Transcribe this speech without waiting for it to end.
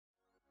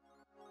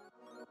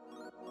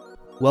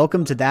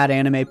Welcome to That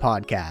Anime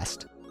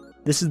Podcast.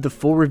 This is the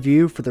full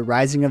review for The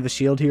Rising of the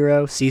Shield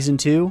Hero Season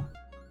 2.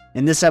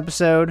 In this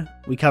episode,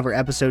 we cover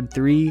Episode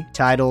 3,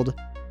 titled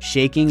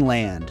Shaking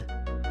Land.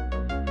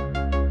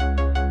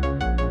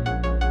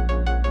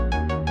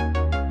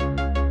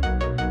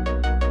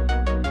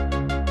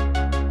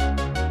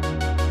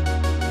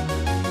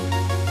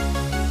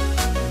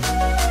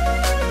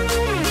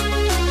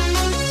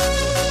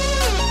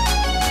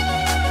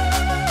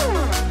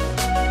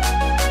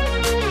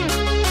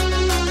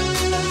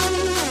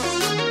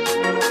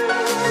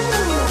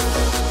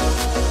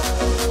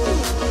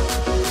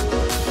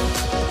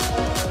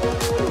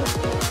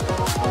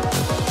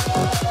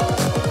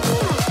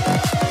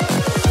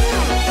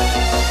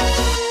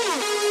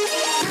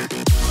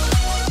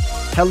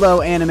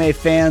 Hello anime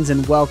fans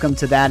and welcome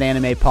to That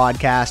Anime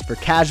Podcast for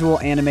casual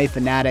anime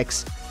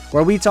fanatics,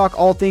 where we talk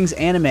all things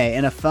anime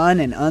in a fun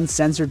and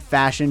uncensored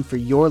fashion for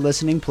your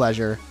listening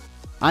pleasure.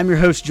 I'm your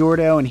host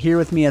Jordo, and here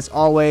with me as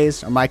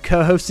always are my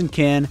co-host and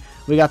kin.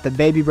 We got the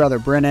baby brother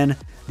Brennan,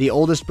 the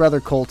oldest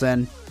brother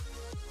Colton.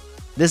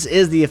 This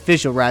is the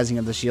official Rising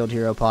of the Shield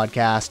Hero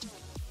podcast,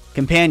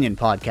 companion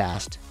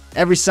podcast.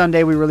 Every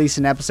Sunday we release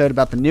an episode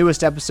about the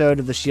newest episode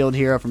of the Shield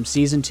Hero from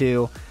Season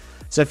 2.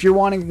 So if you're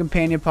wanting a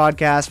companion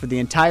podcast for the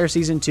entire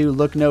Season 2,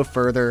 look no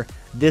further.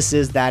 This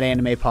is That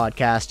Anime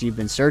Podcast you've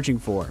been searching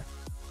for.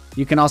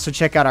 You can also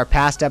check out our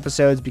past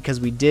episodes because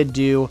we did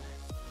do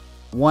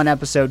one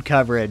episode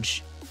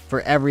coverage for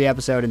every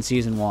episode in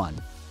Season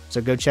 1. So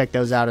go check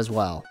those out as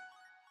well.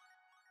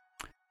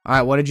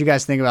 Alright, what did you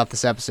guys think about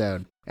this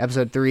episode?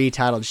 Episode 3,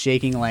 titled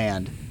Shaking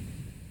Land.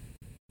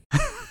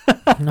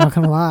 I'm not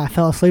gonna lie, I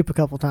fell asleep a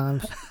couple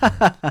times.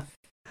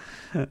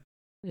 It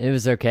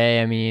was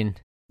okay. I mean,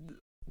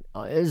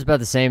 it was about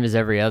the same as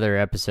every other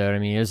episode. I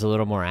mean, it was a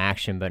little more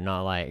action, but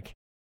not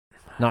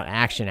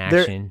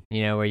action,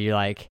 you know, where you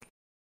like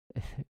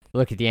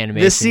look at the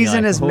animation. This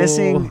season like, is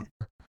missing.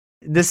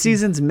 This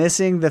season's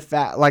missing the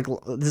fact, like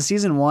the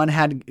Season 1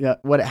 had,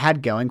 what it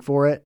had going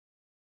for it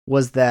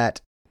was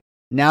that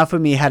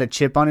Naofumi had a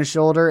chip on his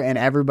shoulder and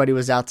everybody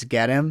was out to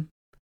get him.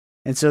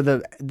 And so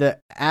the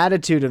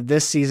attitude of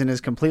this season is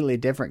completely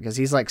different because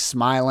he's like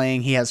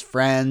smiling. He has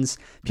friends.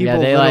 People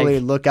literally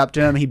look up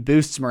to him. He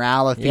boosts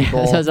morale of people. Yeah,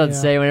 that's what I was about to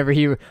say.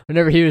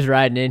 Whenever he was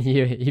riding in,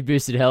 he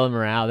boosted hella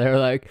morale. They were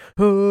like,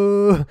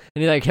 "Oh!" and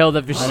he like held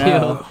up his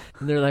shield,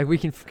 and they're like, "We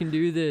can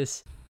do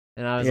this."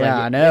 And I was like,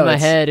 I know. In my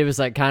head, it was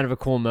like kind of a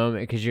cool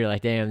moment because you're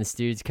like, "Damn, this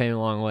dude's came a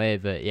long way."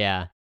 But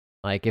yeah,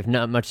 like if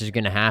not much is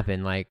gonna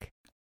happen, like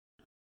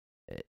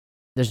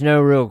there's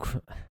no real.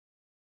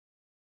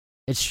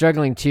 It's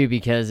struggling too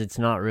because it's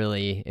not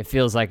really. It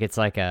feels like it's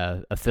like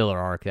a filler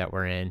arc that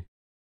we're in.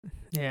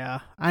 Yeah,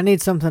 I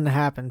need something to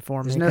happen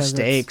for me. There's no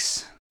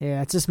stakes.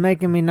 It's just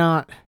making me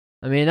not.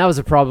 I mean, that was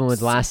a problem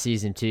with last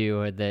season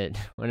too. That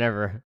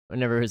whenever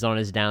it was on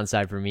his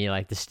downside for me,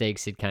 like the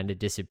stakes had kind of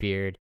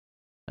disappeared,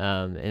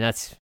 and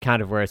that's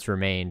kind of where it's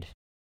remained.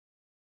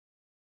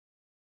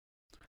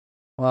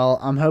 Well,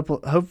 I'm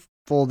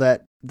hopeful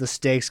that the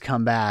stakes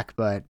come back,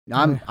 but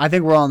I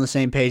think we're all on the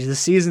same page. The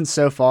season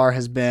so far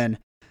has been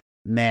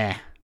meh.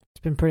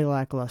 It's been pretty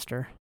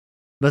lackluster.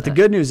 But the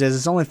good news is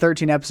it's only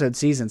 13 episode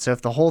season, so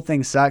if the whole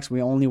thing sucks,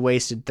 we only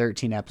wasted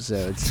 13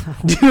 episodes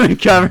doing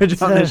coverage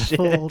on this shit.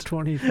 Full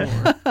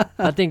 24.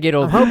 I think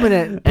I'm hoping it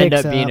end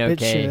picks up being okay. It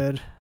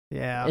should.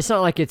 Yeah. It's not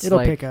like it'll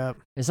pick up.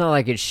 It's not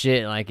like it's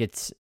shit. Like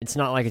it's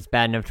not like it's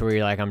bad enough to where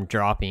you're like I'm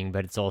dropping,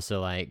 but it's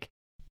also like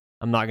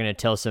I'm not gonna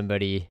tell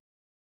somebody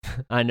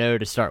I know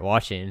to start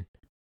watching.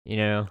 You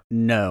know?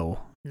 No,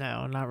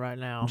 not right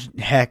now.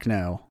 Heck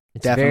no.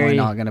 It's definitely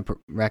not going to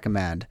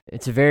recommend.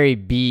 It's a very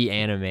B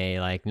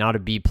anime, like not a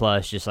B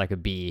plus, just like a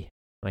B,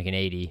 like an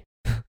 80.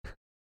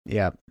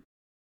 Yep.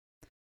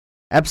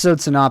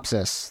 Episode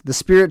synopsis. The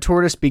spirit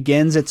tortoise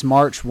begins its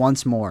march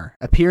once more,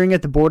 appearing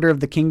at the border of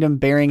the kingdom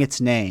bearing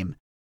its name.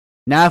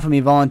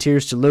 Naofumi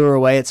volunteers to lure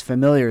away its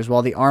familiars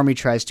while the army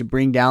tries to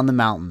bring down the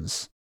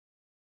mountains.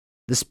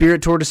 The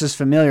spirit tortoise's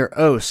familiar,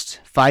 Ost,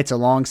 fights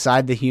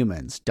alongside the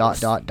humans. ...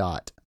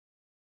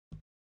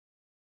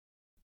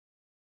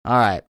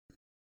 Alright.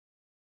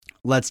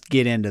 Let's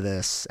get into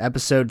this.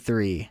 Episode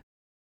 3.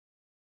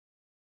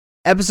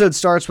 Episode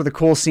starts with a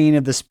cool scene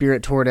of the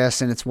spirit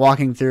tortoise, and it's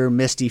walking through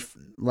misty,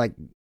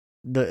 it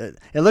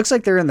looks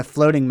like they're in the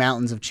floating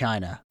mountains of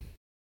China,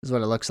 is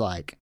what it looks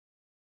like.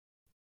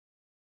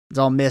 It's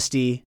all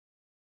misty.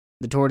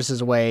 The tortoise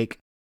is awake.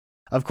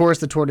 Of course,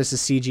 the tortoise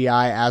is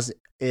CGI, as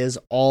is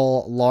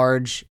all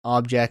large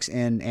objects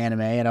in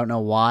anime. I don't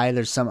know why.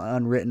 There's some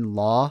unwritten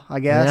law,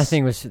 I guess.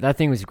 I mean, that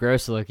thing was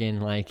gross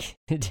looking. Like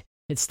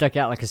it stuck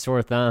out like a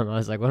sore thumb. I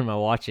was like, what am I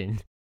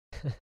watching?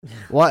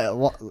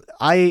 What?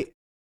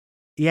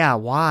 Yeah,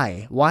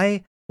 why?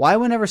 Why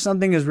whenever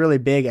something is really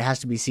big, it has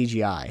to be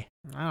CGI?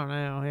 I don't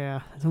know, yeah.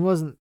 It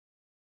wasn't...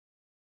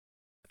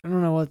 I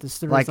don't know what the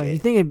story is like. You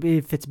think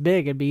if it's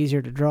big, it'd be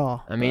easier to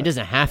draw. I mean, it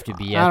doesn't have to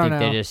be. I think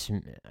they just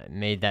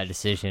made that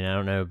decision. I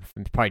don't know.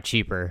 It's probably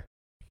cheaper.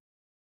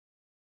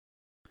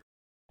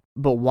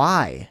 But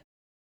why?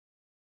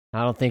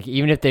 I don't think,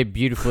 even if they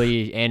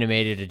beautifully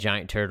animated a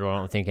giant turtle, I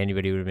don't think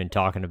anybody would have been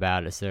talking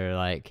about it. So they're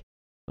like,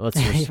 let's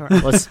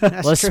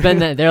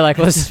spend that. They're like,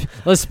 let's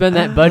spend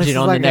that budget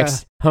on the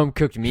next home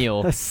cooked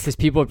meal because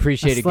people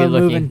appreciate a good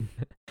looking.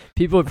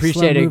 People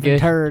appreciate a good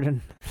turd,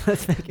 and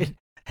let's make it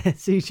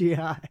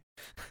CGI.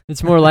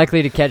 It's more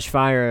likely to catch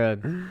fire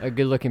a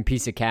good looking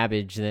piece of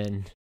cabbage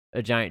than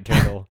a giant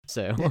turtle.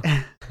 So.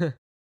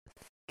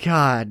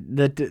 God,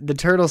 the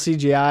turtle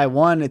CGI,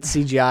 one, it's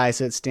CGI,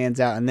 so it stands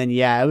out, and then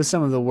it was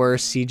some of the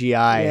worst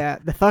CGI. Yeah,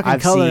 the fucking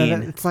color of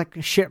it, it's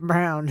like shit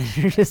brown.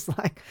 You're just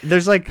like,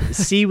 there's like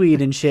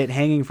seaweed and shit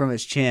hanging from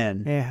its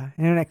chin. Yeah,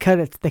 and then they cut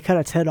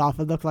its head off.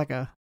 It looked like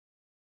a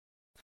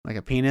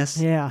penis.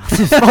 Yeah,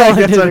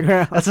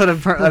 that's what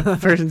a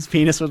person's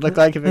penis would look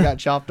like if it got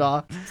chopped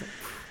off.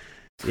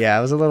 Yeah,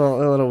 it was a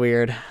little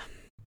weird.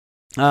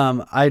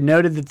 I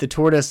noted that the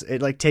tortoise,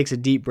 it like takes a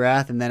deep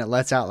breath and then it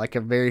lets out like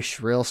a very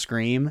shrill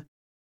scream.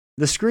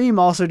 The scream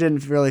also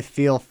didn't really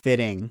feel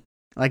fitting.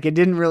 Like it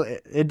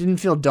didn't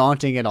feel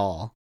daunting at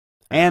all.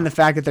 And the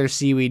fact that there's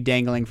seaweed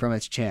dangling from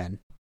its chin,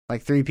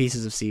 like 3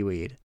 pieces of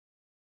seaweed.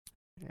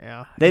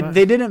 Yeah. They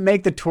didn't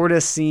make the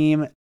tortoise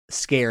seem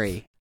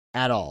scary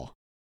at all.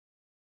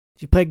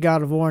 If you play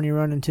God of War and you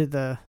run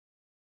into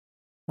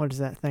what is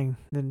that thing?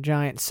 The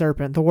giant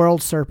serpent, the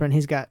world serpent,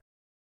 he's got,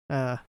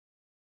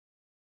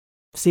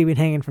 seaweed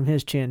hanging from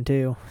his chin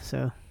too,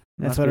 so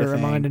that's what it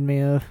reminded me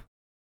of.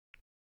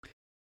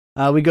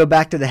 We go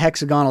back to the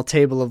hexagonal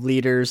table of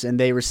leaders, and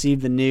they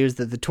receive the news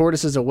that the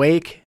tortoise is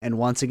awake and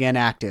once again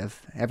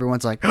active.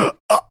 Everyone's like,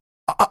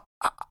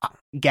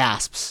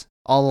 gasps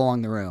all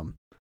along the room,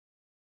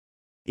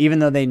 even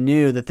though they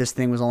knew that this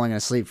thing was only going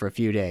to sleep for a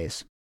few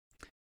days.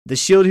 The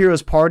Shield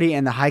Heroes party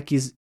and the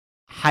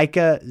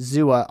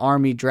Haikazua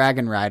Army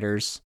Dragon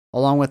Riders,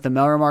 along with the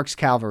Melromark's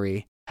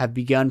cavalry, have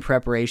begun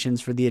preparations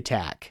for the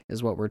attack,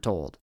 is what we're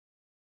told.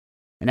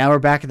 And now we're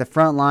back at the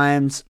front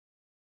lines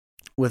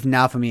with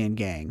Naofumi and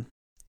gang.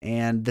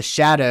 And the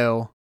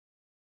shadow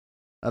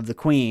of the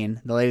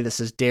queen, the lady that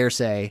says dare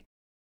say,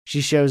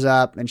 she shows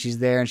up and she's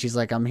there and she's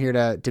like, I'm here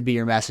to be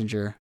your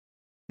messenger.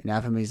 And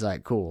Naofumi's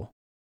like, cool.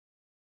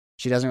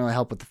 She doesn't really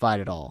help with the fight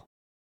at all.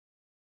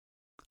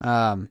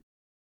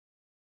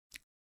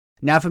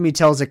 Naofumi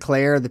tells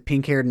Eclair, the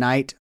pink-haired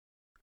knight,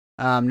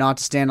 not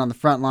to stand on the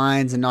front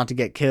lines and not to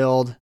get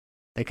killed.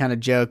 They kind of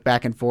joke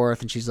back and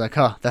forth, and she's like,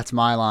 "Oh, that's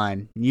my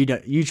line.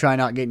 You try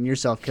not getting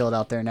yourself killed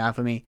out there,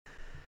 Naofumi."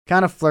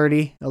 Kind of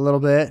flirty a little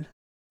bit.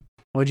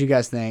 What'd you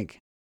guys think?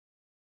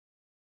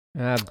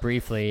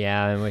 Briefly,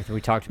 yeah. And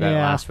we talked about it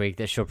last week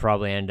that she'll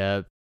probably end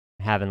up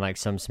having like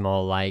some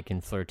small like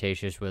and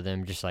flirtatious with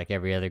him, just like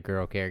every other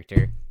girl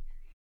character.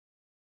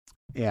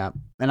 Yeah,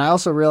 and I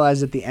also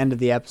realized at the end of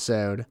the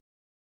episode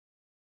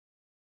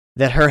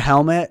that her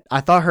helmet,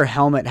 I thought her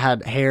helmet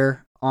had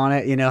hair on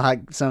it. You know how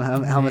some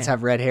helmets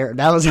have red hair?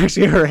 That was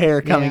actually her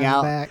hair coming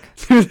out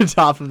through the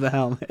top of the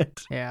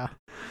helmet. Yeah.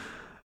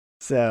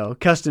 So,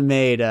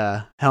 custom-made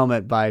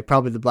helmet by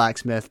probably the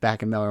blacksmith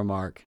back in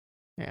Melromark.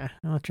 Yeah,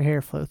 let your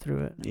hair flow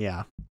through it.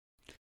 Yeah.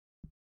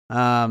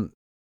 Naofumi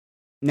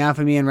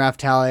and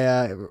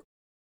Raphtalia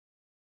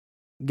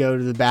go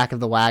to the back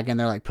of the wagon.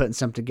 They're like putting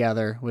something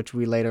together, which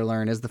we later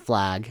learn is the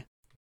flag.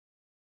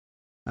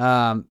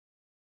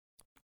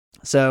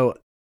 So,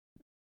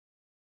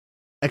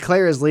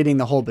 Eclair is leading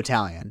the whole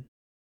battalion.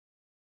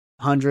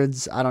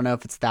 Hundreds, I don't know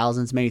if it's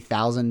thousands, maybe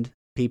 1,000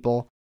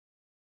 people.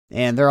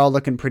 And they're all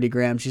looking pretty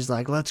grim. She's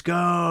like, let's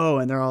go.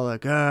 And they're all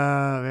like, oh,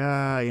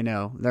 yeah, you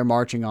know, they're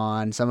marching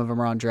on. Some of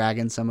them are on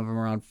dragons, some of them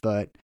are on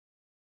foot.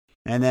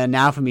 And then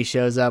Naofumi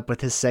shows up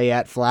with his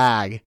Sayet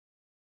flag.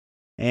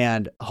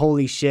 And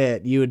holy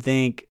shit, you would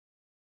think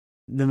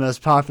the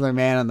most popular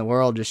man in the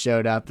world just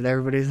showed up, and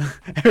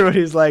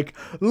everybody's like,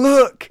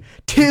 look,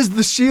 'tis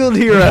the shield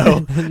hero.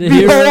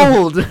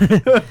 Behold.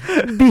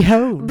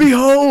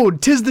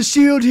 Behold, 'tis the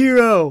shield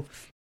hero.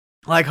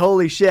 Like,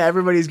 holy shit,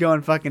 everybody's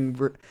going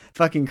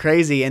fucking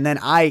crazy. And then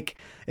Ike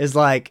is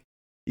like,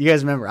 you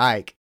guys remember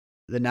Ike,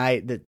 the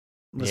knight that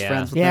was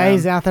friends with them? Yeah,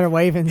 he's out there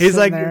waving. He's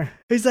like,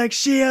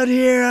 shield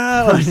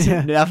hero.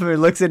 And Naofumi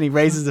looks in, he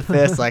raises a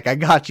fist like, I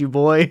got you,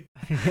 boy.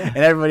 And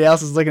everybody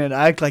else is looking at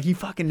Ike like, you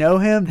fucking know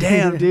him?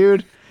 Damn,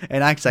 dude.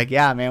 And Ike's like,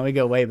 yeah, man, we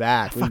go way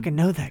back. I fucking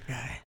know that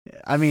guy.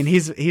 I mean,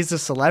 he's a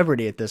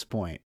celebrity at this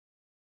point.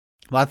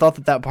 Well, I thought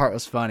that part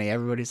was funny.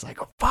 Everybody's like,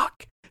 oh,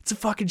 fuck. It's a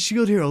fucking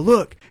shield hero.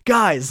 Look,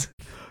 guys.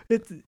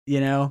 It's,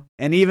 you know,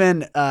 and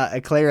even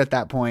Eclair at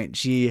that point,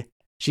 she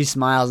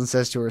smiles and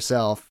says to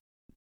herself,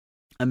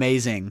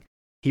 amazing.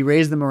 He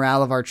raised the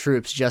morale of our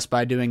troops just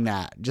by doing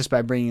that, just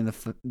by bringing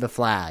the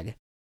flag.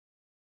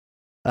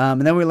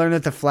 And then we learned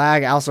that the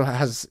flag also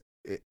has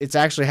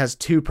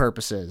 2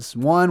 purposes.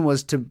 One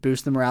was to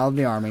boost the morale of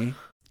the army,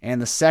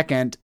 and the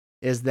second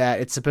is that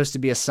it's supposed to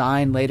be a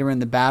sign later in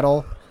the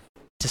battle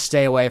to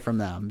stay away from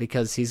them,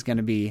 because he's going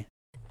to be,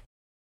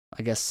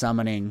 I guess,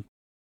 summoning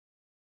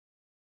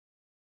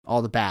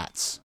all the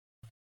bats,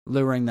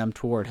 luring them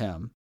toward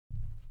him.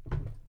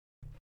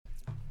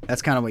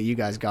 That's kind of what you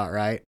guys got,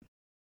 right?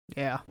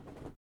 Yeah.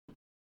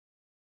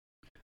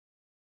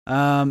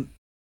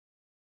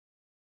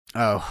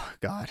 Oh,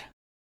 God.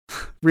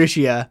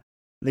 Rishia,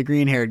 the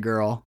green-haired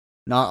girl,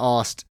 not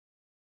Aust,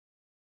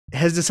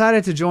 has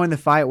decided to join the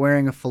fight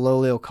wearing a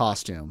Filolial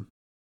costume.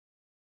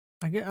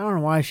 I don't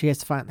know why she has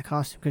to fight in the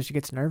costume, because she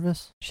gets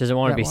nervous. She doesn't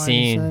want to be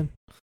seen.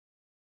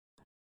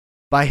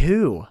 By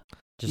who?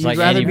 Just You'd like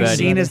rather anybody. be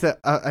seen as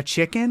a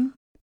chicken?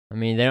 I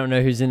mean, they don't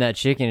know who's in that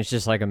chicken. It's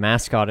just like a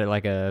mascot at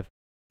like a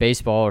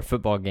baseball or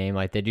football game.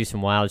 Like they do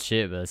some wild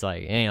shit, but it's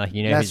like, ain't like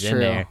That's who's true.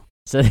 in there.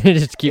 So they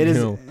just keep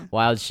doing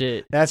wild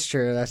shit. That's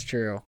true.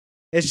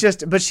 It's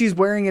just, but she's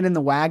wearing it in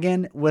the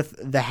wagon with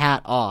the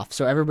hat off,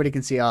 so everybody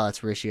can see, oh, that's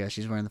Rishia.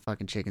 She's wearing the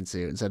fucking chicken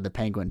suit instead of the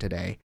penguin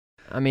today.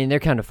 I mean, they're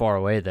kind of far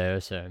away, though,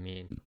 so I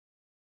mean.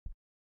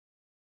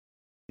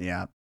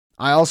 Yeah.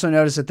 I also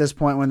noticed at this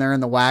point when they're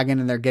in the wagon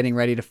and they're getting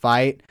ready to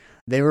fight,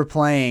 they were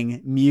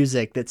playing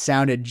music that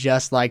sounded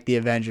just like the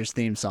Avengers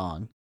theme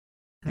song.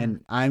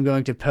 And I'm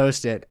going to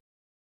post it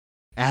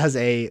as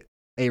a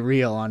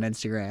reel on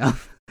Instagram.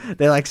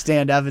 They like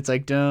stand up. It's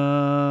like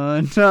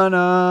dun dun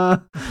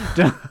dun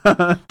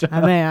dun. Dun.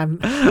 I'm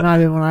not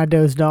even when I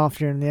dozed off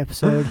during the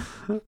episode.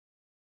 And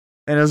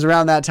it was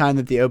around that time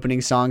that the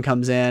opening song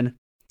comes in.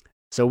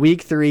 So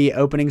week 3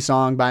 opening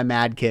song by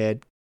Mad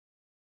Kid.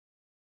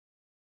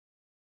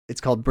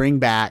 It's called "Bring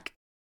Back."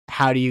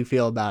 How do you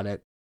feel about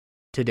it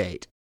to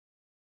date?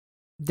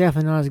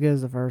 Definitely not as good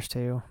as the first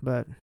two,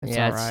 but it's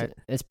all right.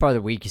 It's probably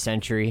the weakest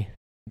entry.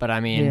 But I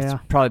mean, Yeah.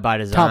 it's probably by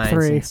design. Top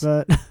 3,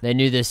 but they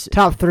knew this.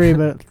 top 3,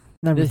 but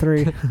number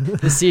 3.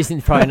 The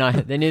season probably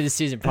not. They knew the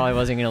season probably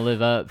wasn't going to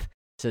live up,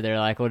 so they're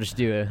like, we'll just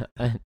do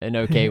an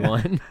okay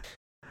one.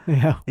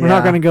 Yeah, we're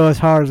not going to go as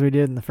hard as we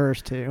did in the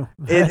first two.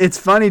 It's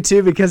funny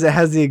too because it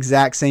has the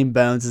exact same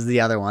bones as the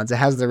other ones. It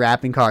has the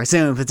rapping car, and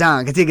then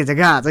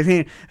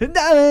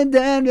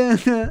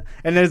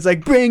it's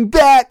like "Bring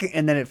Back,"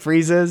 and then it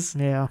freezes.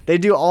 Yeah, they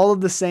do all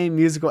of the same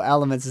musical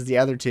elements as the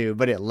other two,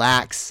 but it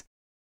lacks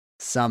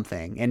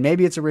something, and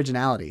maybe it's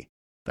originality.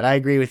 But I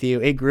agree with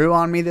you. It grew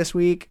on me this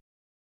week,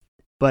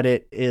 but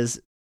it is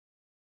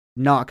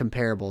not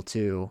comparable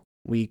to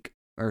week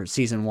or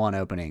season 1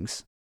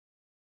 openings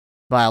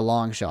by a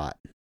long shot.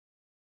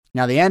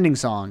 Now the ending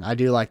song, I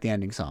do like the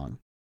ending song.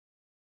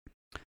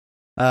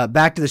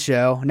 Back to the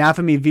show.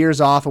 Naofumi veers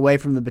off away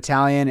from the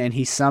battalion and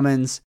he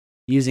summons,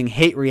 using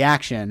hate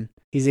reaction,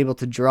 he's able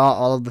to draw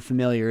all of the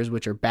familiars,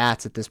 which are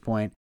bats at this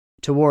point,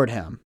 toward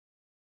him.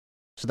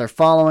 So they're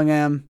following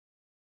him.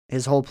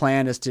 His whole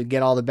plan is to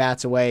get all the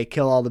bats away,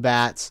 kill all the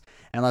bats,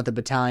 and let the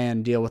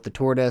battalion deal with the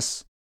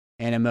tortoise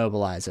and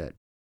immobilize it.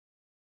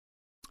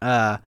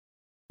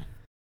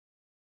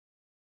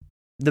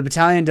 The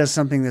battalion does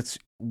something that's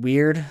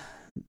weird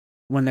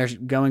when they're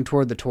going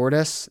toward the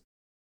tortoise.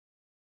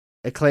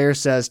 Eclair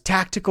says,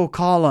 "Tactical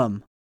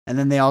column," and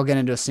then they all get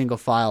into a single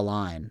file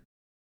line.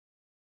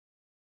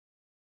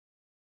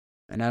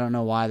 And I don't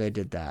know why they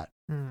did that.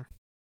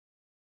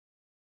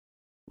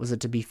 Was it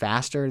to be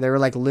faster? They were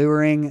like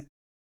luring.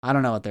 I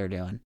don't know what they're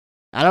doing.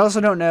 I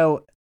also don't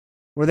know.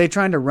 Were they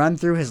trying to run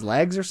through his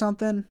legs or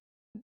something?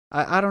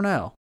 I don't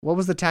know. What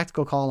was the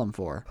tactical column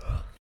for?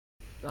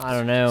 I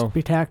don't know.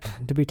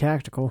 To be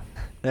tactical.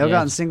 They all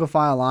got in single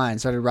file line,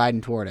 started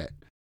riding toward it.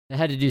 They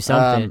had to do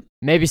something.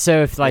 Maybe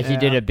so if he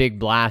did a big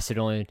blast,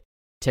 it'd only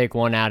take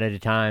one out at a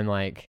time.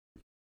 Like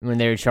when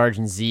they were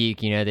charging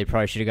Zeke, they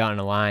probably should have gotten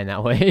a line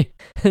that way.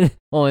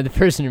 Only the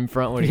person in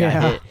front would have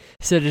got hit.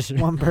 So just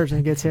one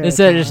person gets hit.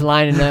 Instead of just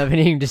lining up and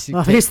he can just.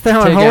 Well, if he's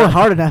throwing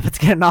hard enough, it's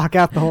gonna knock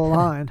out the whole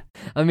line.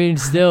 I mean,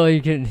 still,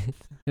 you can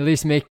at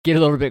least get a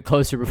little bit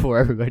closer before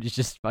everybody's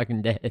just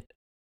fucking dead.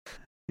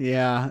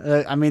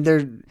 Yeah, I mean,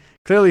 there's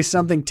clearly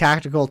something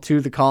tactical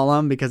to the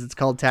column because it's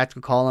called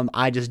tactical column.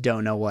 I just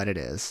don't know what it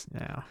is.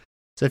 Yeah.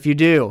 So if you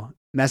do,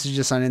 message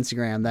us on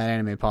Instagram, That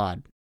Anime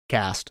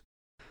Podcast.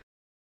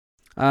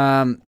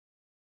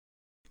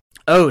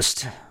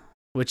 Ost,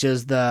 which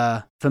is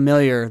the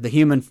familiar, the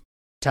human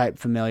type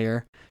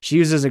familiar. She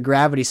uses a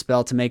gravity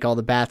spell to make all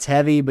the bats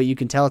heavy, but you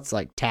can tell it's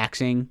like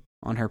taxing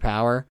on her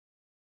power.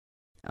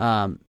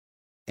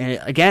 And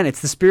again,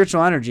 it's the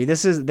spiritual energy.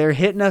 They're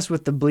hitting us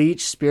with the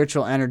Bleach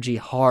spiritual energy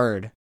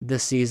hard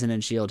this season in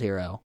Shield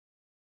Hero.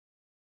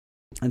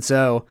 And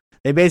so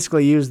they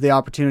basically use the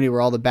opportunity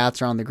where all the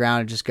bats are on the ground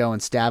and just go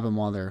and stab them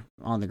while they're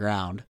on the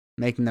ground,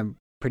 making them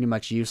pretty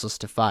much useless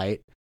to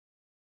fight.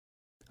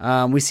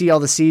 We see all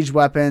the siege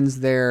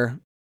weapons. They're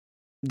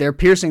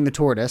piercing the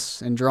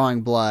tortoise and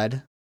drawing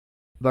blood,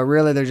 but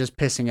really they're just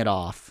pissing it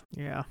off.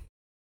 Yeah.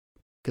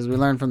 Because we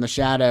learned from the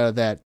Shadow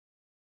that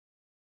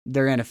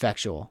they're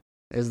ineffectual.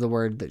 Is the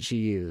word that she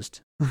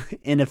used.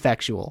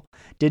 Ineffectual.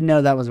 Didn't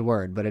know that was a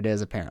word, but it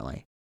is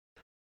apparently.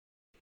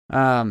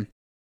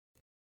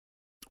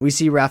 We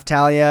see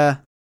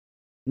Raphtalia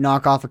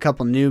knock off a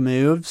couple new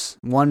moves.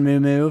 One new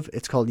move,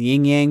 it's called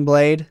Yin Yang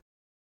Blade.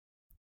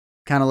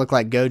 Kind of look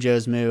like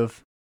Gojo's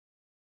move.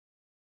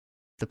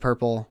 The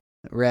purple,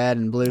 red,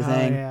 and blue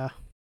thing. Yeah.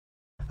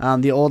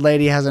 The old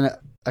lady has a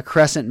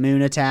crescent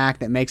moon attack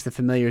that makes the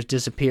familiars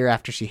disappear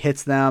after she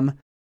hits them.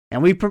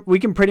 And we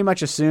can pretty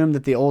much assume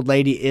that the old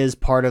lady is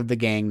part of the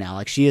gang now.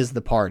 Like, she is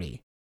the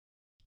party.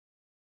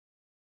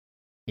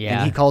 Yeah.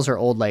 And he calls her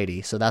old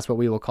lady, so that's what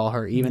we will call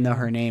her, even though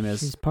her name is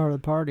she's part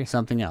of the party.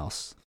 something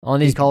else.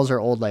 He calls her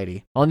old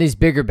lady. On these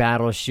bigger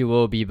battles, she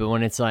will be, but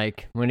when it's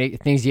like,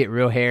 things get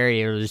real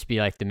hairy, it'll just be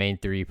like the main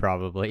three,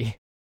 probably.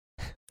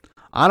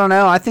 I don't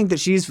know. I think that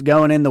she's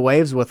going in the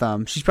waves with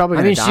them. She's probably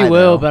going to die, she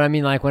will, though. but I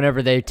mean, like,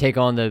 whenever they take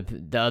on the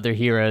other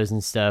heroes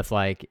and stuff,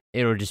 like,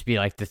 it'll just be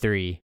like the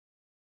three.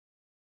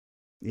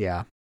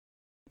 Yeah.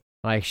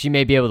 Like, she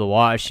may be able to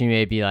watch. She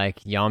may be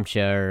like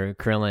Yamcha or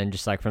Krillin,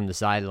 just like from the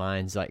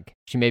sidelines. Like,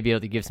 she may be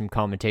able to give some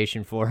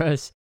commentation for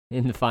us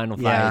in the final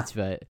fights,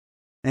 but...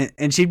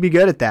 And she'd be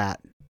good at that.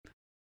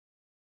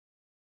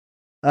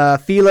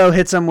 Philo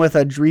hits him with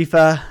a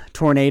Drifa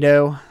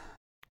tornado.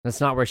 That's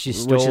not where she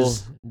stole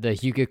the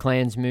Hyuga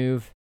clan's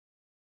move.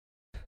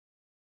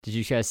 Did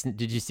you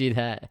see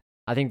that?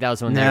 I think that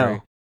was when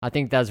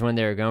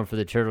they were going for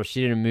the turtle.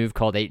 She did a move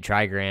called 8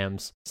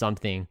 trigrams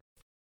something.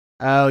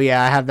 Oh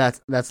yeah, I have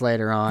that. That's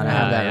later on. I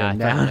have that written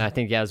down. I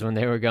think that was when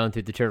they were going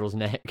through the turtle's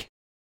neck.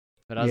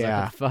 But I was like,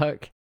 what the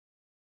fuck?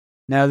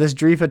 No, this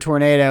Drifa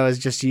tornado is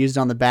just used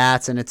on the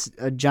bats, and it's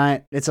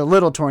a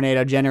little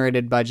tornado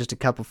generated by just a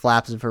couple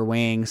flaps of her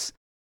wings.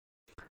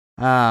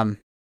 The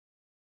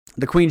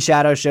Queen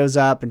Shadow shows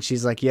up, and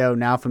she's like, yo,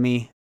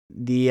 Naofumi,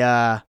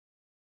 the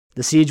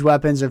siege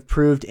weapons have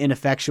proved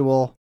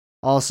ineffectual.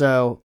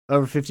 Also,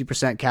 over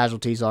 50%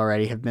 casualties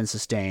already have been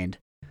sustained.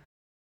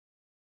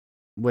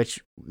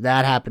 Which,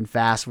 that happened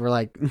fast. We're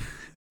like...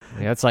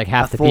 yeah, it's like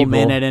half the people. A full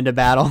minute into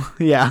battle.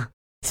 Yeah.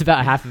 It's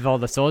about half of all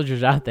the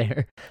soldiers out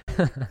there.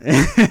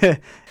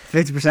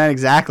 50%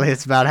 exactly.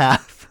 It's about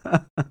half.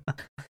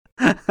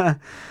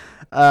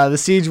 The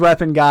siege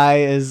weapon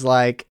guy is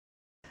like,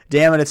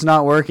 damn it, it's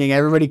not working.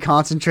 Everybody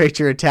concentrate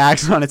your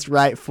attacks on its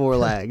right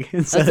foreleg.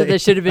 That's what they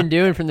should have been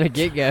doing from the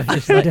get-go.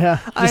 Just like,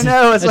 I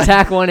know. It's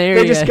attack one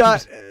area.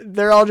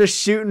 They're all just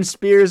shooting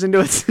spears into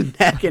its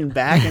neck and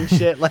back and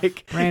shit.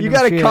 Like, random you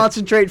got to shit.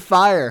 concentrate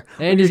fire.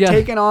 And you're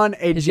taking on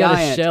a he's giant.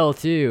 Got a shell,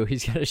 too.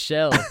 He's got a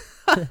shell.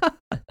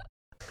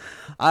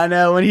 I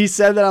know. When he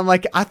said that, I'm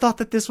like, I thought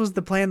that this was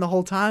the plan the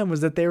whole time, was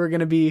that they were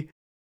going to be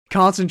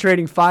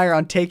concentrating fire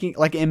on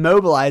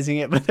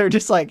immobilizing it, but they're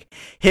just like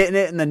hitting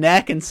it in the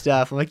neck and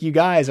stuff. I'm like, you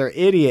guys are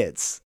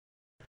idiots.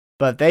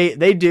 But they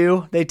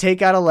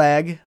take out a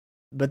leg,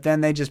 but then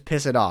they just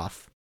piss it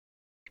off.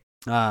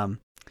 I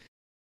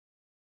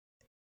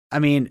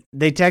mean,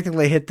 they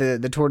technically hit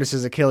the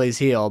tortoise's Achilles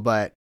heel,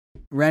 but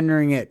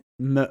rendering it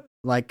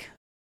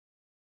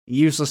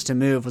useless to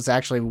move was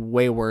actually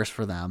way worse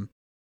for them.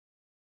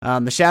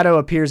 The Shadow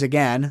appears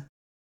again,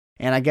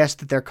 and I guess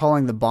that they're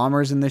calling the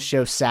bombers in this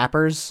show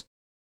sappers.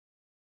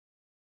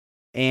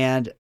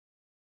 And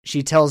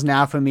she tells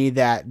Naofumi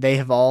that they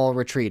have all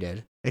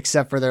retreated,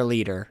 except for their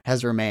leader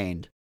has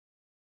remained.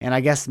 And I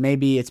guess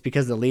maybe it's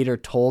because the leader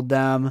told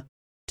them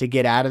to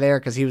get out of there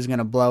because he was going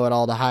to blow it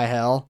all to high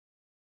hell.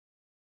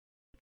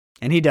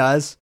 And he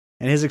does.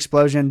 And his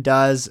explosion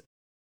does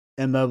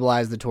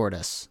immobilize the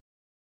tortoise.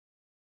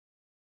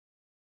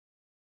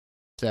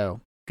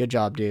 So, good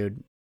job,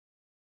 dude.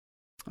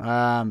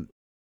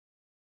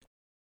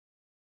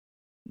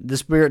 The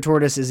spirit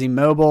tortoise is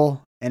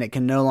immobile, and it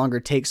can no longer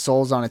take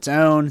souls on its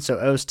own, so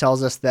Ost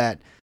tells us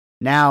that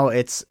now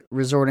it's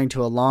resorting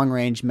to a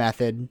long-range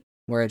method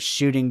where it's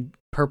shooting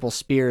purple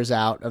spears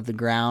out of the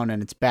ground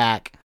and its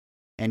back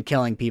and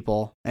killing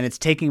people, and it's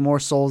taking more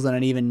souls than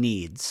it even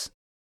needs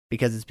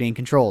because it's being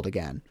controlled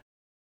again.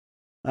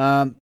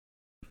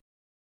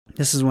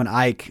 This is when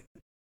Ike,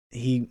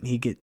 he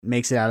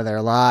makes it out of there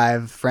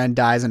alive. Friend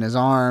dies in his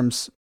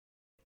arms.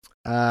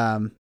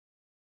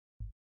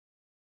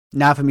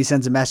 Naofumi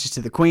sends a message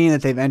to the Queen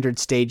that they've entered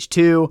stage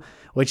 2,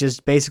 which is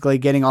basically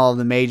getting all of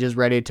the mages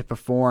ready to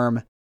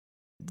perform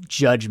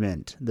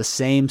Judgment, the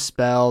same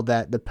spell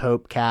that the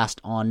Pope cast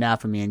on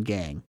Naofumi and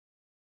gang.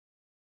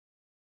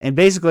 And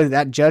basically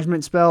that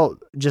Judgment spell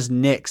just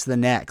nicks the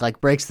neck, like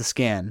breaks the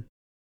skin.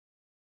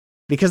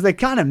 Because they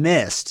kind of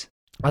missed.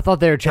 I thought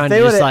they were trying to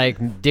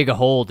just dig a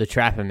hole to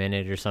trap him in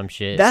it or some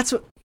shit. That's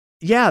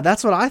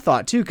what I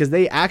thought too, because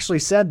they actually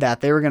said that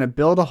they were going to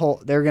build a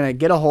hole. They were going to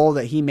get a hole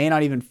that he may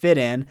not even fit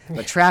in,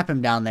 but trap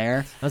him down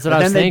there. That's what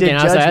I was thinking.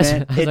 I was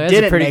like, that's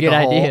a pretty good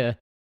idea.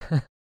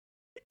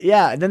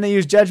 Yeah, then they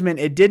used Judgment.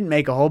 It didn't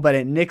make a hole, but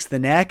it nicks the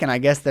neck, and I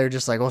guess they're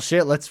just like, well,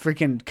 shit, let's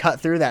freaking cut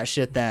through that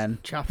shit then.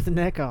 Chop the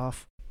neck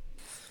off.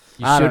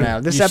 I don't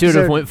know. This episode should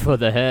have went for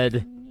the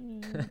head.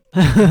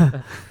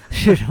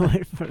 Should have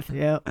went for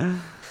the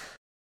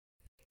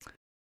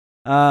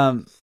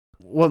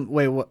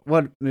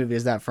What movie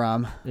is that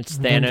from? It's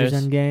Thanos.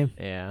 Endgame.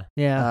 Yeah.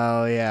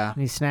 Oh yeah.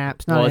 And he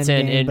snaps. Not it's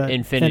Endgame, but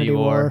Infinity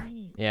War.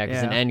 Yeah,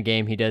 because in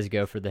Endgame he does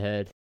go for the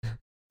head.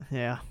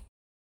 Yeah.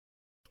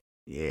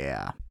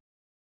 Yeah.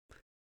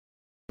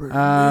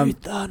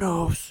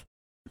 Thanos.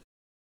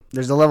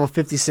 There's a level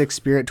 56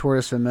 spirit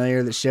tortoise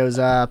familiar that shows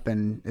up,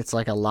 and it's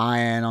like a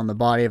lion on the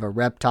body of a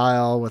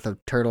reptile with a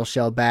turtle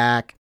shell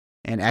back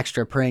and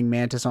extra praying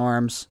mantis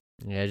arms.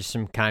 Yeah, just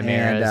some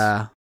chimeras.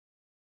 And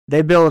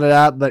they build it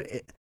up, but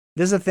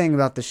this is the thing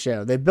about the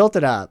show. They built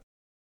it up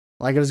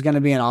like it was going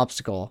to be an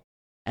obstacle.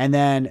 And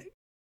then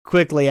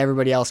quickly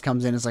everybody else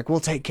comes in and is like, we'll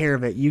take care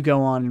of it. You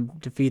go on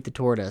and defeat the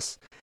tortoise.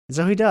 And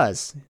so he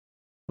does.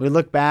 We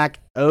look back.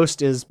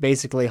 Ost is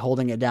basically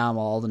holding it down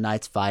while all the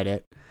knights fight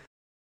it.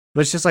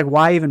 But it's just like,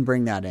 why even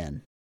bring that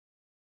in?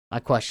 I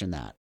question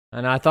that.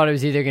 And I thought it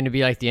was either going to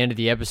be like the end of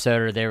the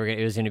episode, or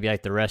it was going to be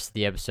like the rest of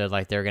the episode.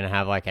 Like they're going to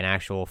have like an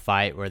actual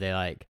fight where they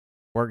like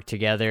work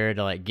together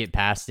to like get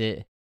past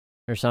it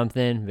or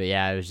something. But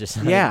yeah, it was just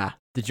like,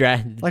 the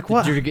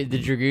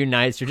Dragoon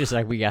Knights are just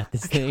like, we got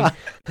this thing.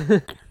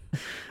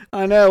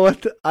 I know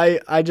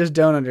I just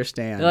don't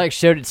understand. They like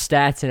showed its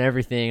stats and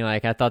everything.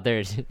 Like I thought they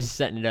were just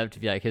setting it up to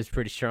be like, it's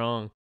pretty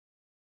strong.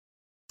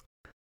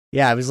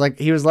 Yeah, it was like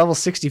he was level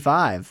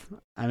 65.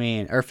 I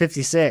mean, or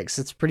 56.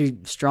 It's pretty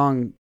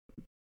strong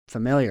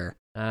familiar.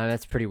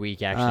 That's pretty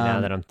weak actually. Now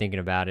that I'm thinking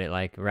about it,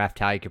 like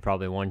Raftalia could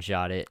probably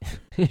one-shot it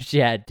if she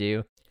had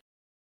to.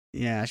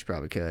 Yeah, she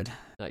probably could.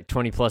 Like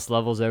 20 plus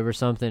levels over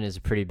something is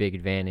a pretty big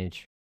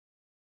advantage.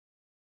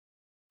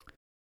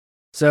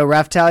 So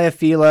Raftalia,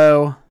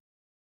 Philo,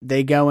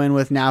 they go in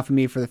with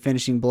Naofumi for the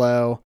finishing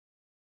blow.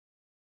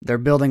 They're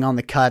building on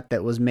the cut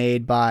that was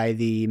made by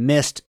the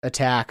missed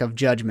attack of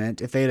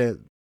Judgment. If they'd have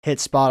hit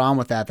spot on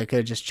with that, they could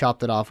have just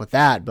chopped it off with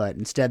that, but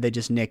instead they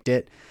just nicked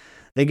it.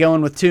 They go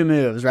in with 2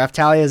 moves.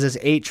 Raftalia's is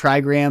 8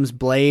 trigrams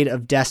Blade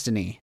of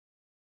Destiny,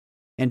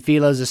 and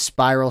Philo's is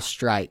Spiral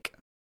Strike.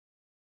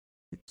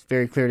 It's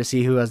very clear to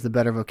see who has the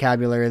better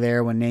vocabulary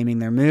there when naming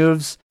their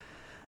moves.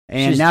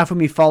 And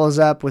Naofumi follows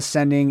up with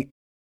sending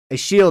a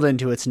shield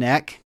into its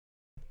neck.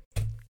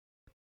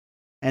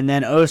 And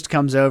then Ost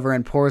comes over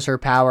and pours her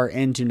power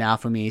into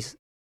Naofumi's,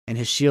 and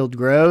his shield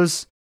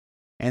grows.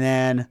 And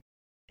then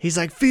he's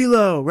like,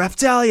 Philo,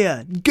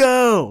 Raftalia,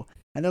 go!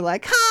 And they're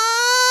like,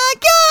 ha,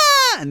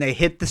 ga! And they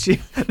hit the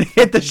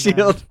shield.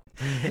 Shield.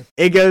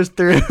 It goes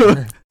through.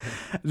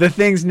 The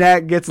thing's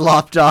neck gets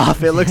lopped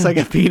off. It looks like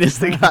a penis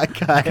that got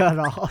cut. Cut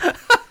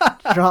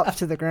off. Drops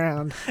to the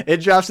ground. It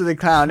drops to the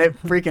ground.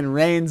 It freaking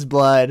rains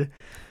blood.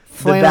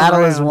 The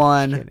battle is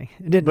won,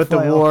 but the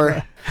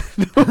war,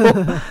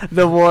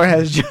 the war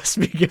has just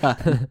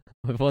begun.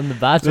 We've won the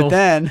battle,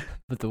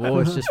 but the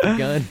war has just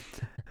begun.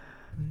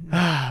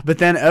 But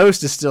then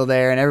Ost is still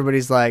there, and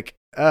everybody's like,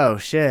 "Oh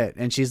shit!"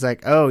 And she's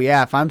like, "Oh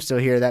yeah, if I'm still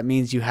here, that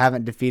means you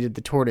haven't defeated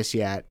the tortoise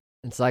yet."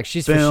 It's like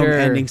she's Boom, for sure.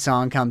 Ending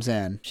song comes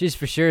in. She's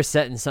for sure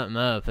setting something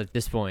up at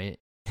this point.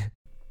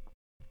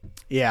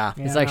 Yeah.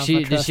 It's like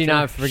did she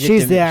not forget?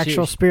 She's the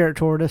actual spirit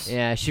tortoise.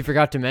 Yeah, she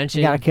forgot to mention.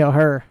 You gotta kill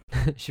her.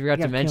 She forgot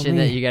to mention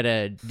that you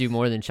gotta do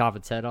more than chop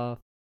its head off.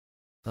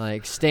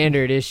 Like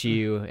standard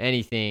issue,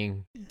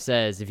 anything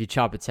says if you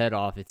chop its head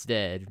off, it's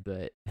dead,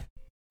 but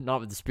not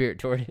with the spirit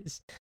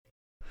tortoise.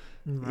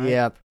 Right.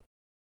 Yep.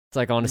 It's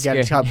like on a scary.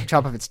 You gotta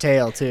chop off its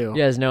tail too.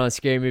 You guys know on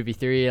Scary Movie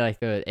 3,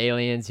 like the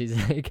aliens, he's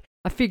like,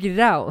 I figured it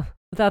out.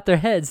 Without their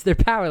heads, they're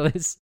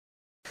powerless.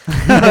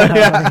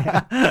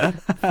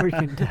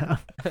 Freaking down.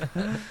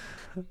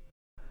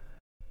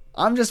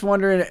 I'm just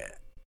wondering.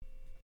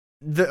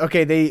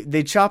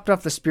 They chopped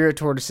off the spirit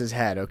tortoise's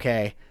head.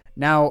 Okay,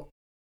 now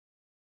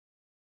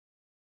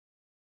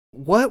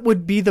what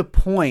would be the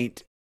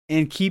point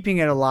in keeping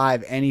it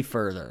alive any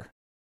further?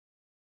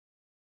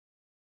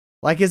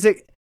 Like, is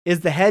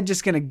the head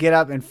just gonna get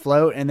up and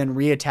float and then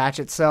reattach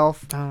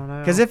itself? I don't know.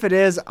 Because if it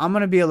is, I'm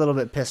gonna be a little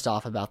bit pissed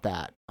off about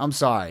that. I'm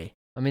sorry.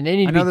 I mean, they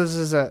need to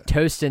be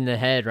toasting the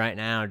head right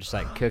now, just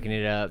like cooking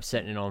it up,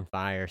 setting it on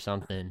fire or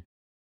something.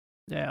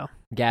 Yeah.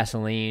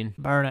 Gasoline.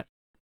 Burn it.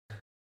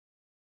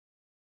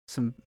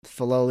 Some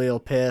filial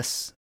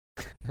piss,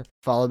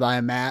 followed by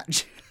a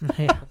match.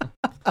 Yeah.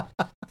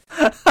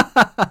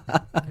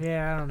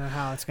 Yeah, I don't know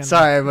how it's gonna.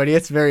 Sorry, everybody.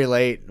 It's very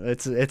late.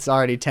 It's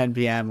already 10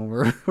 p.m. and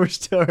we're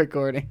still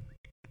recording.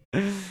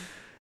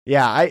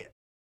 Yeah,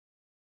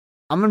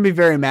 I'm gonna be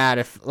very mad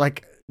if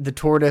like the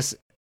tortoise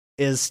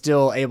is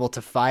still able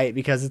to fight,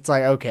 because it's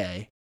like,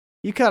 okay,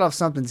 you cut off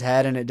something's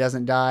head and it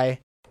doesn't die.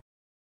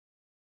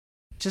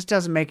 It just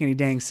doesn't make any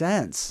dang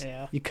sense.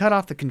 Yeah. You cut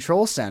off the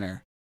control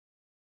center.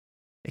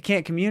 It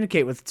can't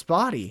communicate with its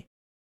body.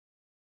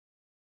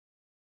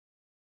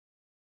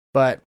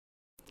 But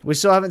we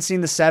still haven't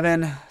seen the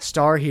 7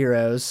 star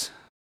heroes.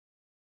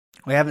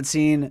 We haven't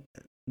seen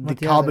the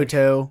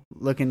Kabuto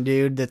looking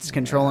dude that's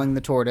controlling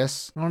the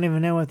tortoise. I don't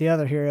even know what the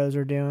other heroes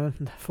are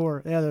doing.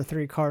 The other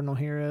 3 cardinal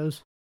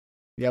heroes.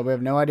 Yeah, we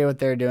have no idea what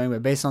they're doing,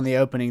 but based on the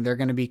opening, they're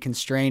going to be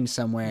constrained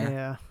somewhere.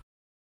 Yeah.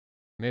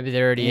 Maybe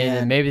they're already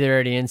in. Maybe they're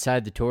already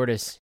inside the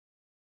tortoise,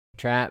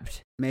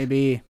 trapped.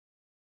 Maybe.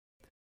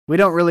 We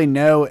don't really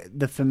know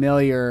the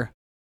familiar,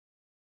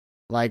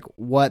 like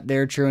what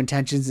their true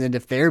intentions and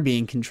if they're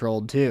being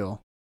controlled too.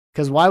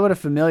 Because why would a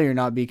familiar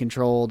not be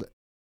controlled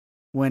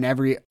when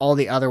all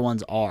the other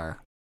ones are?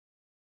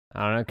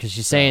 I don't know, because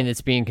she's saying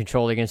it's being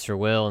controlled against her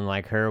will, and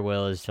like her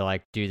will is to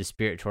like do the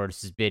spirit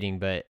tortoise's bidding,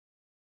 but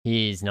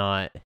he's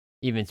not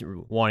even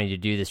wanting to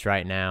do this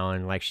right now,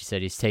 and like she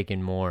said, he's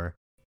taking more,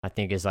 I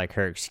think is like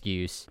her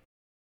excuse.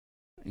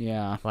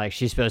 Yeah. Like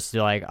she's supposed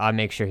to like, I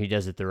make sure he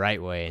does it the right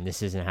way, and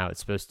this isn't how it's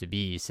supposed to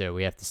be, so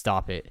we have to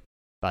stop it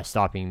by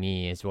stopping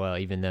me as well,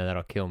 even though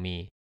that'll kill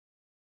me.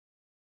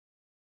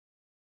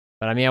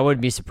 But I mean, I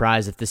wouldn't be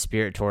surprised if the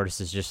Spirit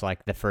Tortoise is just like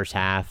the first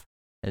half,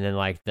 and then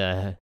like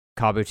the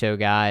Kabuto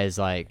guy is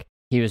like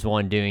he was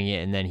one doing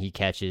it, and then he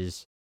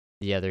catches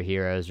the other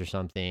heroes or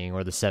something,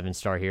 or the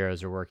 7-star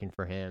heroes are working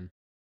for him.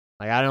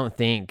 Like I don't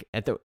think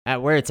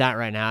at where it's at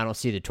right now, I don't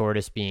see the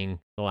Tortoise being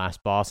the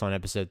last boss on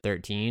episode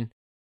 13.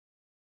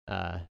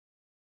 So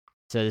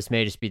this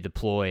may just be the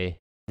ploy.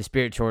 The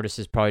Spirit Tortoise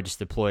is probably just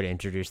the ploy to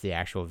introduce the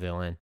actual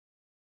villain.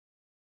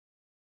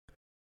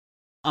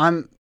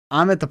 I'm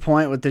at the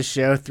point with this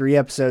show, 3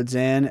 episodes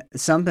in,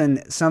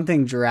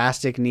 something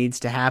drastic needs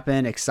to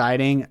happen,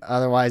 exciting,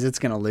 otherwise it's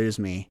going to lose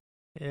me.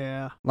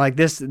 Yeah. Like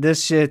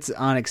this shit's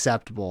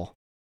unacceptable.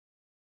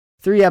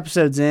 3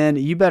 episodes in,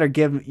 you better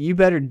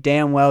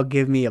damn well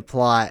give me a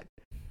plot.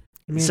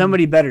 I mean,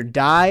 somebody better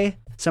die,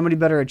 somebody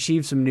better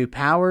achieve some new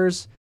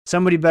powers,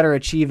 somebody better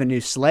achieve a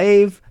new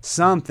slave,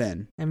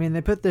 something. I mean,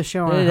 they put this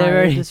show on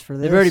hiatus for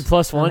this. They've already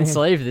plus one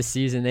slave this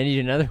season. They need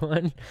another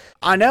one.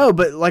 I know,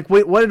 but like,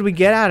 wait, what did we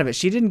get out of it?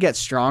 She didn't get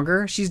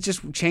stronger. She's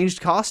just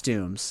changed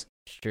costumes.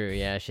 It's true,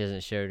 yeah. She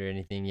hasn't showed her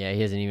anything yet.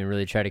 He hasn't even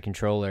really tried to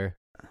control her.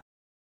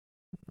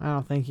 I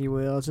don't think he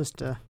will. It's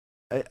just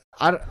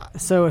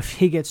so if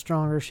he gets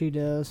stronger, she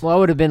does. Well, I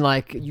would have been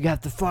like, you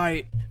have to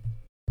fight.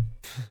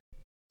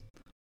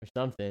 Or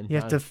something. You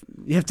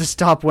have to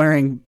stop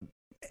wearing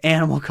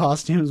animal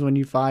costumes when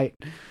you fight.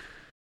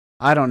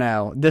 I don't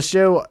know. This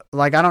show,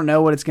 like, I don't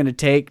know what it's going to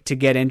take to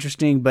get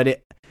interesting,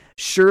 but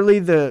surely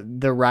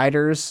the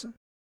writers,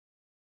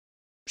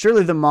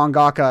 surely the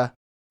mangaka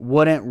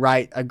wouldn't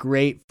write a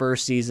great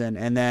first season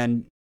and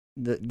then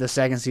the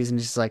second season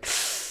is just like,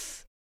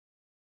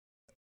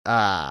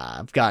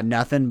 I've got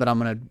nothing, but I'm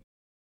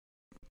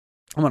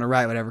gonna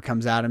write whatever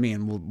comes out of me,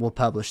 and we'll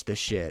publish this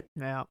shit.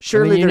 Yeah.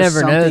 Surely you there's never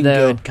something know,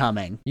 though. good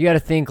coming. You got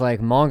to think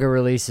like manga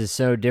release is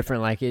so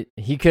different. Like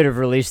he could have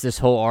released this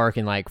whole arc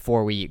in like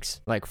 4 weeks,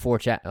 like 4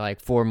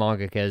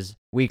 mangakas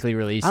weekly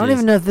releases. I don't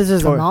even know if this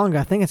is a manga.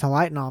 I think it's a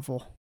light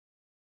novel.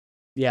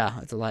 Yeah,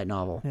 it's a light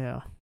novel.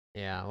 Yeah.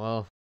 Yeah.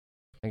 Well,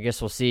 I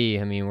guess we'll see.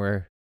 I mean,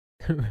 we're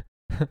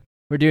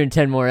we're doing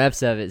 10 more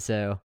eps of it,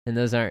 so and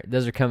those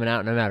are coming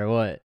out no matter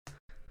what.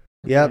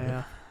 Yep.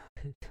 Yeah.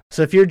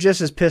 So if you're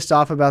just as pissed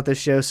off about this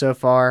show so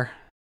far,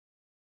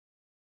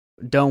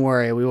 don't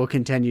worry, we will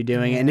continue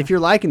doing it. And if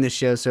you're liking this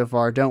show so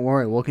far, don't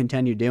worry, we'll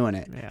continue doing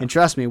it. Yeah. And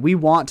trust me, we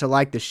want to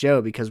like the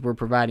show because we're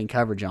providing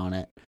coverage on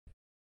it.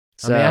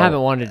 So I mean, I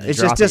haven't wanted to it's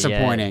drop just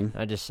disappointing.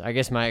 Yet. I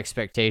guess my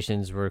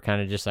expectations were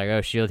kind of just like,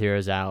 oh, Shield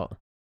Hero's out.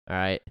 All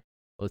right,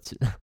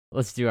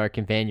 let's do our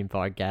companion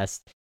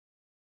podcast.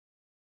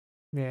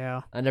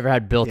 Yeah. I never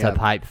had built up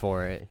hype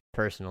for it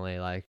personally.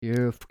 Like,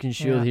 you're a fucking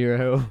Shield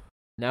Hero.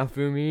 Now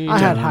Fumi. I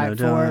had hype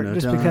for it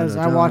just because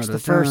I watched the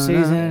first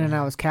season and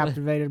I was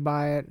captivated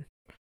by it.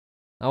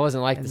 I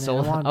wasn't like I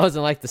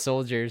wasn't like the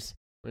soldiers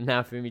when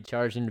Naofumi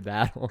charged into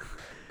battle.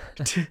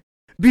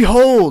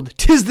 Behold,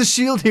 'tis the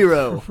Shield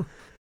Hero.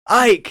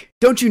 Ike,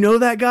 don't you know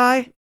that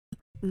guy?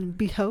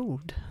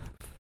 Behold.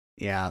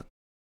 Yeah.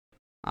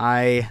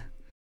 I'm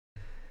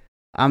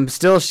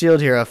still a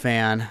Shield Hero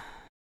fan.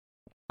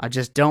 I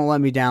just don't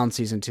let me down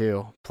season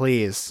 2.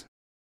 Please.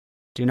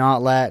 Do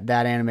not let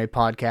That Anime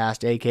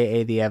Podcast,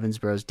 a.k.a. the Evans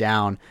Bros,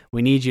 down.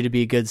 We need you to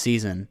be a good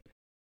season.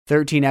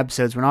 13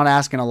 episodes. We're not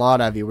asking a lot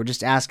of you. We're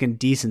just asking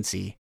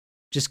decency.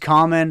 Just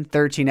common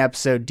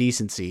 13-episode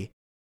decency.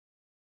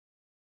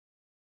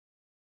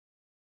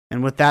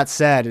 And with that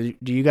said,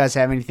 do you guys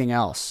have anything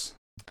else?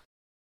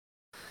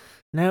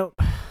 Nope.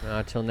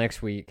 Until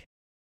next week.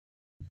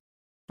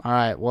 All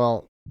right.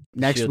 Well,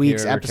 next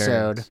week's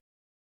episode. Returns.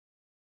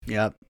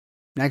 Yep.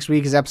 Next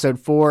week is episode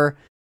 4.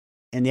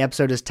 And the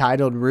episode is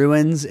titled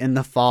Ruins in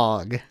the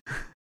Fog.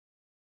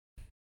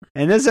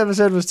 And this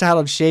episode was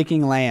titled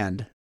Shaking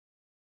Land.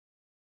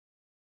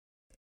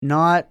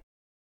 Not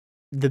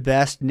the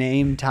best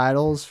named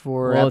titles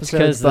for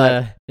episodes.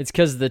 It's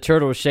because the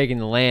turtle was shaking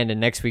the land, and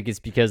next week it's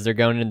because they're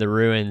going in the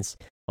ruins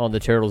on the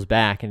turtle's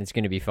back, and it's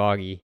going to be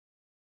foggy.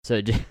 So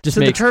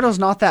the turtle's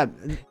not that.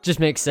 Just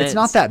makes sense. It's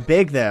not that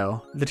big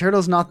though. The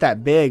turtle's not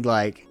that big.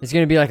 Like it's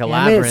gonna be like a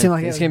labyrinth.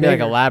 It's gonna be like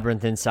a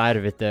labyrinth inside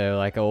of it though,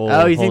 like a old.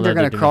 Oh, you think they're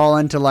gonna crawl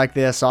into like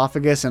the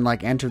esophagus and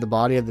like enter the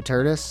body of the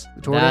tortoise?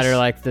 That or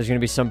like there's gonna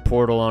be some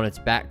portal on its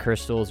back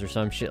crystals or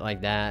some shit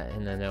like that,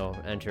 and then they'll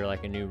enter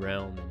like a new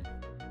realm,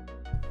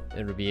 and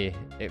it'll be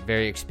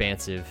very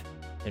expansive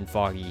and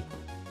foggy.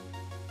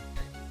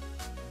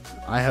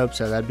 I hope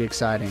so. That'd be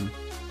exciting.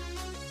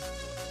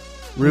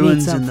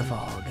 Ruins in the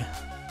fog.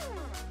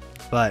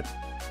 But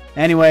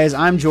anyways,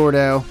 I'm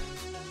Jordo.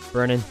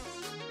 Brennan.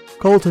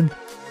 Colton.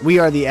 We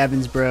are the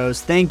Evans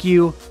Bros. Thank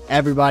you,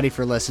 everybody,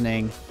 for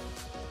listening.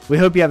 We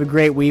hope you have a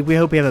great week. We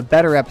hope you have a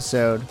better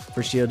episode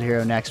for Shield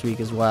Hero next week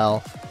as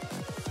well.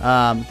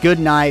 Good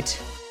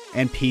night,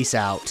 and peace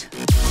out.